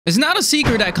It's not a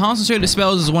secret that concentrated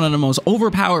spells is one of the most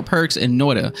overpowered perks in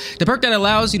Noita. The perk that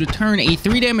allows you to turn a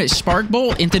 3 damage spark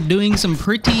bolt into doing some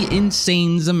pretty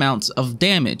insane amounts of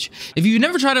damage. If you've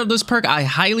never tried out this perk, I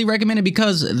highly recommend it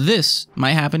because this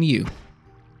might happen to you.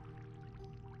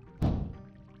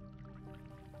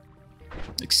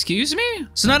 Excuse me?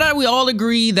 So now that we all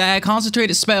agree that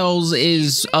concentrated spells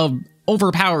is a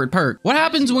overpowered perk, what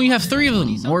happens when you have 3 of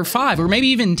them, or 5, or maybe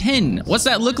even 10? What's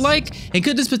that look like? And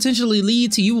could this potentially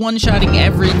lead to you one-shotting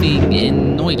everything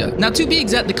in Noita? Now, to be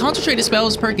exact, the concentrated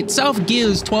spells perk itself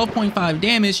gives 12.5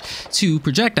 damage to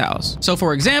projectiles. So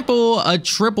for example, a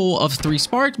triple of 3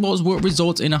 spark bolts will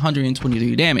result in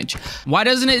 123 damage. Why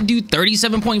doesn't it do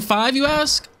 37.5, you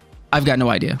ask? I've got no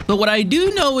idea. But what I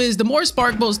do know is the more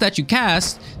spark bolts that you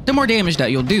cast, the more damage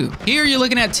that you'll do. Here you're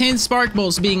looking at 10 spark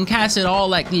bolts being casted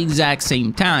all at the exact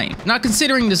same time. Now,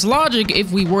 considering this logic,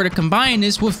 if we were to combine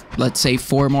this with, let's say,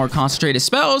 4 more concentrated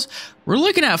spells, we're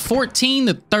looking at 14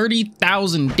 to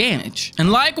 30,000 damage. And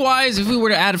likewise, if we were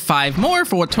to add 5 more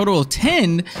for a total of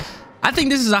 10, I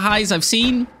think this is the highest I've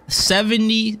seen,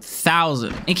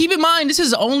 70,000. And keep in mind, this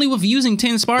is only with using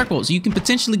 10 spark bolts. You can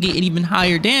potentially get even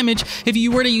higher damage if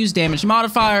you were to use damage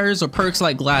modifiers or perks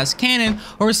like glass cannon,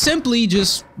 or simply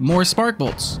just more spark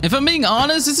bolts. If I'm being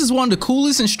honest, this is one of the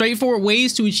coolest and straightforward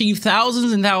ways to achieve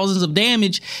thousands and thousands of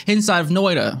damage inside of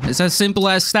Noita. It's as simple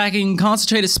as stacking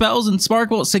concentrated spells and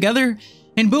spark bolts together,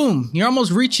 and boom, you're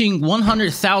almost reaching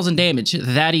 100,000 damage.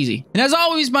 That easy. And as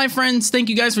always, my friends, thank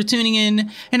you guys for tuning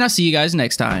in, and I'll see you guys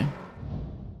next time.